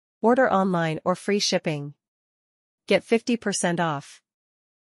Order online or free shipping. Get 50% off.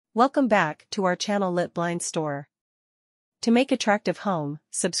 Welcome back to our channel Lit Blind Store. To make attractive home,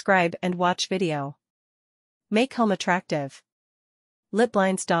 subscribe and watch video. Make home attractive.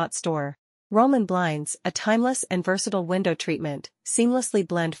 Litblinds.store. Roman blinds, a timeless and versatile window treatment, seamlessly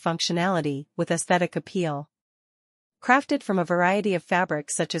blend functionality with aesthetic appeal. Crafted from a variety of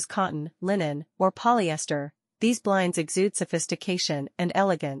fabrics such as cotton, linen, or polyester, these blinds exude sophistication and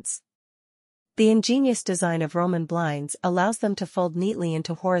elegance. The ingenious design of Roman blinds allows them to fold neatly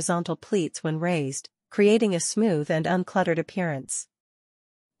into horizontal pleats when raised, creating a smooth and uncluttered appearance.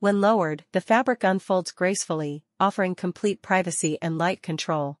 When lowered, the fabric unfolds gracefully, offering complete privacy and light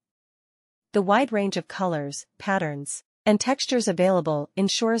control. The wide range of colors, patterns, and textures available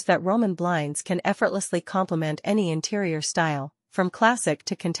ensures that Roman blinds can effortlessly complement any interior style, from classic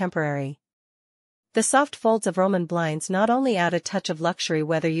to contemporary. The soft folds of Roman blinds not only add a touch of luxury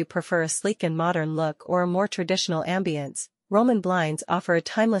whether you prefer a sleek and modern look or a more traditional ambience. Roman blinds offer a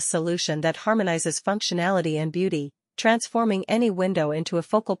timeless solution that harmonizes functionality and beauty, transforming any window into a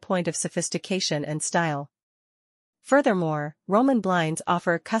focal point of sophistication and style. Furthermore, Roman blinds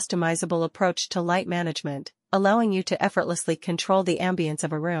offer a customizable approach to light management, allowing you to effortlessly control the ambience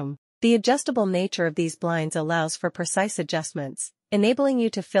of a room. The adjustable nature of these blinds allows for precise adjustments, enabling you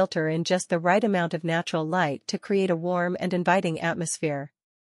to filter in just the right amount of natural light to create a warm and inviting atmosphere.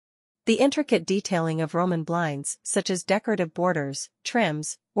 The intricate detailing of Roman blinds, such as decorative borders,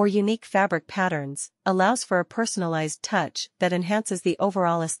 trims, or unique fabric patterns, allows for a personalized touch that enhances the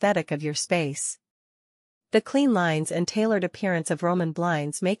overall aesthetic of your space. The clean lines and tailored appearance of Roman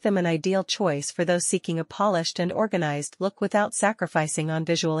blinds make them an ideal choice for those seeking a polished and organized look without sacrificing on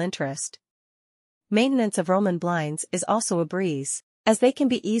visual interest. Maintenance of Roman blinds is also a breeze, as they can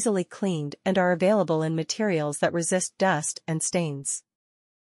be easily cleaned and are available in materials that resist dust and stains.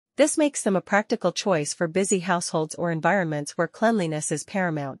 This makes them a practical choice for busy households or environments where cleanliness is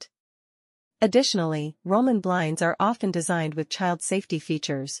paramount. Additionally, Roman blinds are often designed with child safety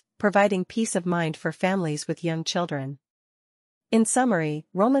features, providing peace of mind for families with young children. In summary,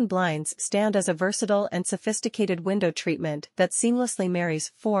 Roman blinds stand as a versatile and sophisticated window treatment that seamlessly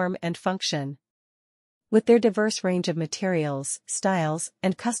marries form and function. With their diverse range of materials, styles,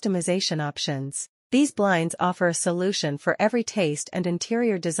 and customization options, these blinds offer a solution for every taste and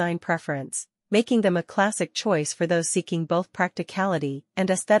interior design preference, making them a classic choice for those seeking both practicality and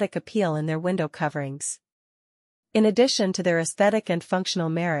aesthetic appeal in their window coverings. In addition to their aesthetic and functional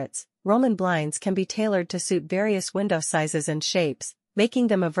merits, Roman blinds can be tailored to suit various window sizes and shapes, making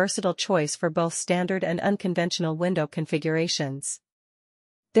them a versatile choice for both standard and unconventional window configurations.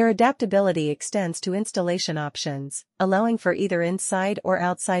 Their adaptability extends to installation options, allowing for either inside or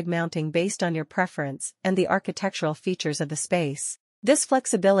outside mounting based on your preference and the architectural features of the space. This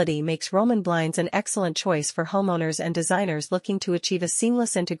flexibility makes Roman blinds an excellent choice for homeowners and designers looking to achieve a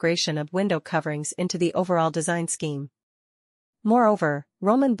seamless integration of window coverings into the overall design scheme. Moreover,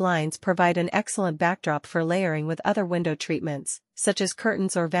 Roman blinds provide an excellent backdrop for layering with other window treatments, such as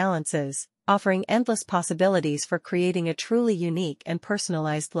curtains or valances, offering endless possibilities for creating a truly unique and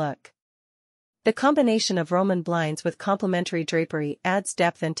personalized look. The combination of Roman blinds with complementary drapery adds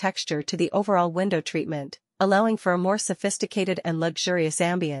depth and texture to the overall window treatment, allowing for a more sophisticated and luxurious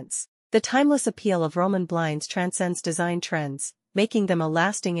ambience. The timeless appeal of Roman blinds transcends design trends, making them a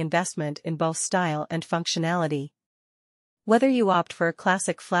lasting investment in both style and functionality. Whether you opt for a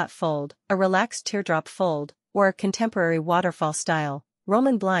classic flat fold, a relaxed teardrop fold, or a contemporary waterfall style,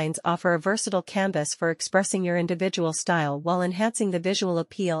 Roman blinds offer a versatile canvas for expressing your individual style while enhancing the visual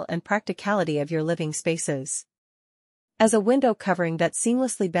appeal and practicality of your living spaces. As a window covering that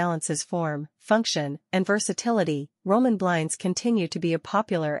seamlessly balances form, function, and versatility, Roman blinds continue to be a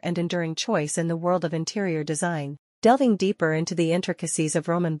popular and enduring choice in the world of interior design. Delving deeper into the intricacies of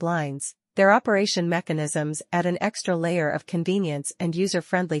Roman blinds, their operation mechanisms add an extra layer of convenience and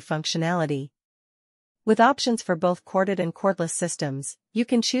user-friendly functionality. With options for both corded and cordless systems, you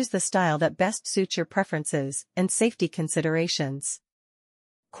can choose the style that best suits your preferences and safety considerations.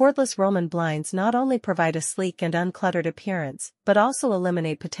 Cordless Roman blinds not only provide a sleek and uncluttered appearance, but also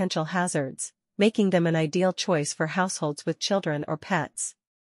eliminate potential hazards, making them an ideal choice for households with children or pets.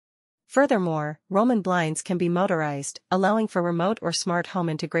 Furthermore, Roman blinds can be motorized, allowing for remote or smart home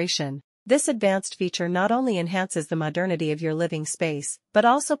integration. This advanced feature not only enhances the modernity of your living space, but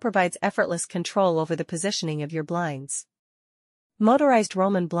also provides effortless control over the positioning of your blinds. Motorized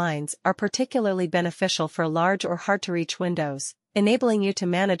Roman blinds are particularly beneficial for large or hard-to-reach windows, enabling you to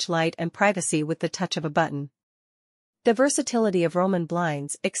manage light and privacy with the touch of a button. The versatility of Roman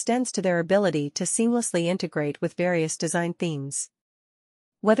blinds extends to their ability to seamlessly integrate with various design themes.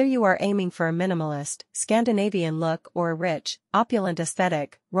 Whether you are aiming for a minimalist, Scandinavian look or a rich, opulent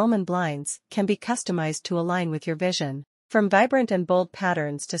aesthetic, Roman blinds can be customized to align with your vision. From vibrant and bold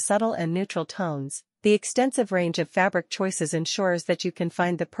patterns to subtle and neutral tones, the extensive range of fabric choices ensures that you can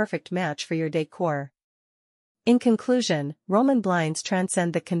find the perfect match for your decor. In conclusion, Roman blinds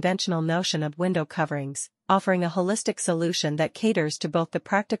transcend the conventional notion of window coverings, offering a holistic solution that caters to both the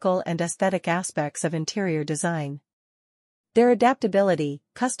practical and aesthetic aspects of interior design. Their adaptability,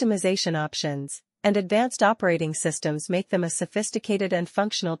 customization options, and advanced operating systems make them a sophisticated and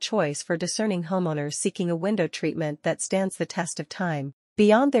functional choice for discerning homeowners seeking a window treatment that stands the test of time.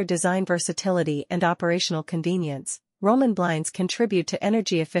 Beyond their design versatility and operational convenience, Roman blinds contribute to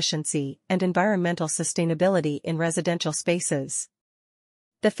energy efficiency and environmental sustainability in residential spaces.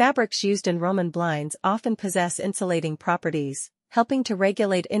 The fabrics used in Roman blinds often possess insulating properties, helping to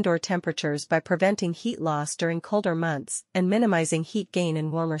regulate indoor temperatures by preventing heat loss during colder months and minimizing heat gain in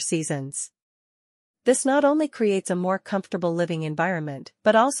warmer seasons. This not only creates a more comfortable living environment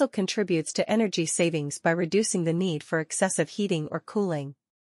but also contributes to energy savings by reducing the need for excessive heating or cooling.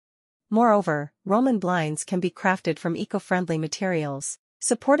 Moreover, Roman blinds can be crafted from eco-friendly materials,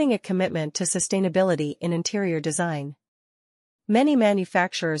 supporting a commitment to sustainability in interior design. Many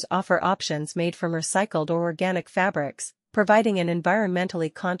manufacturers offer options made from recycled or organic fabrics, providing an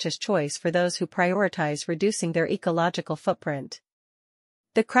environmentally conscious choice for those who prioritize reducing their ecological footprint.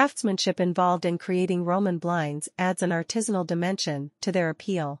 The craftsmanship involved in creating Roman blinds adds an artisanal dimension to their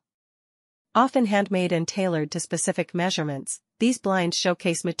appeal. Often handmade and tailored to specific measurements, these blinds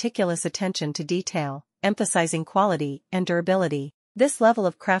showcase meticulous attention to detail, emphasizing quality and durability. This level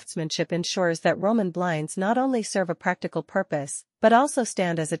of craftsmanship ensures that Roman blinds not only serve a practical purpose, but also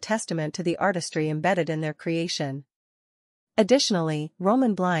stand as a testament to the artistry embedded in their creation. Additionally,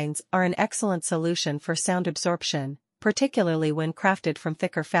 Roman blinds are an excellent solution for sound absorption, particularly when crafted from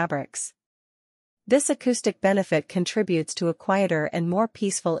thicker fabrics. This acoustic benefit contributes to a quieter and more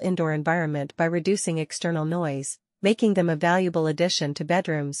peaceful indoor environment by reducing external noise, making them a valuable addition to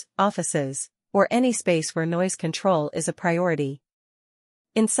bedrooms, offices, or any space where noise control is a priority.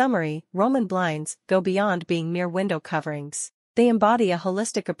 In summary, Roman blinds go beyond being mere window coverings. They embody a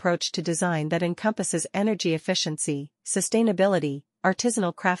holistic approach to design that encompasses energy efficiency, sustainability,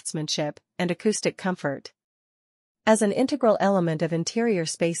 artisanal craftsmanship, and acoustic comfort. As an integral element of interior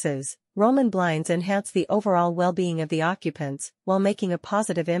spaces, Roman blinds enhance the overall well-being of the occupants while making a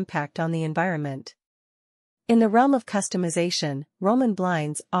positive impact on the environment. In the realm of customization, Roman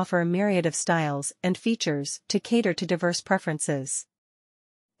blinds offer a myriad of styles and features to cater to diverse preferences.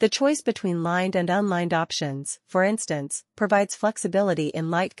 The choice between lined and unlined options, for instance, provides flexibility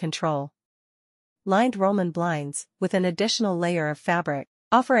in light control. Lined Roman blinds, with an additional layer of fabric,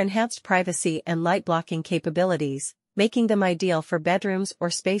 offer enhanced privacy and light blocking capabilities, making them ideal for bedrooms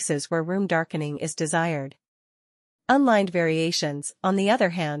or spaces where room darkening is desired. Unlined variations, on the other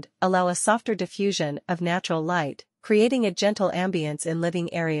hand, allow a softer diffusion of natural light, creating a gentle ambience in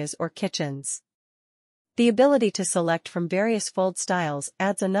living areas or kitchens. The ability to select from various fold styles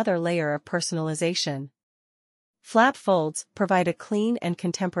adds another layer of personalization. Flat folds provide a clean and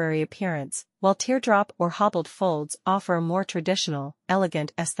contemporary appearance, while teardrop or hobbled folds offer a more traditional,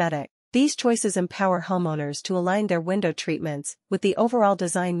 elegant aesthetic. These choices empower homeowners to align their window treatments with the overall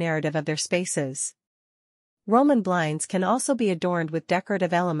design narrative of their spaces. Roman blinds can also be adorned with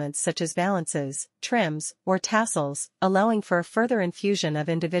decorative elements such as valances, trims, or tassels, allowing for a further infusion of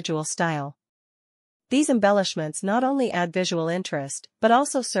individual style. These embellishments not only add visual interest, but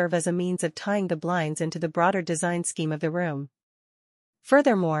also serve as a means of tying the blinds into the broader design scheme of the room.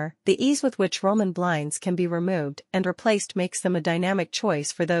 Furthermore, the ease with which Roman blinds can be removed and replaced makes them a dynamic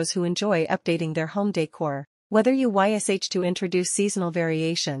choice for those who enjoy updating their home decor. Whether you use to introduce seasonal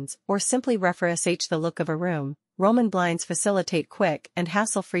variations or simply refresh the look of a room, Roman blinds facilitate quick and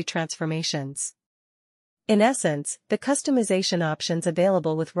hassle-free transformations. In essence, the customization options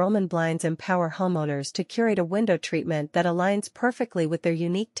available with Roman blinds empower homeowners to curate a window treatment that aligns perfectly with their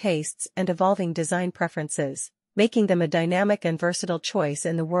unique tastes and evolving design preferences, making them a dynamic and versatile choice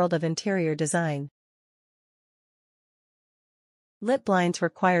in the world of interior design. Lit blinds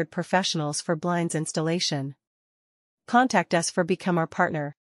required professionals for blinds installation. Contact us for Become Our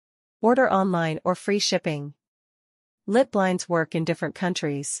Partner. Order online or free shipping. Lit blinds work in different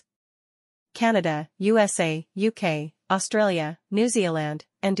countries: Canada, USA, UK, Australia, New Zealand,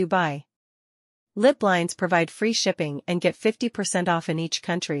 and Dubai. Lit blinds provide free shipping and get 50% off in each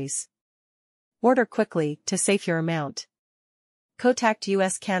countries. Order quickly to save your amount. Contact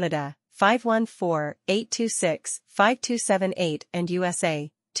US Canada 514-826-5278 and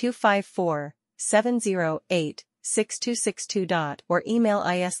USA 254-708 6262. Or email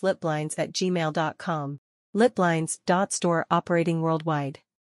islipblinds@gmail.com. Lipblinds.store operating worldwide.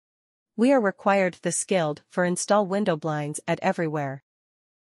 We are required the skilled for install window blinds at everywhere.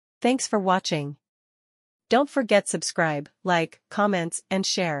 Thanks for watching. Don't forget subscribe, like, comments, and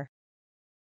share.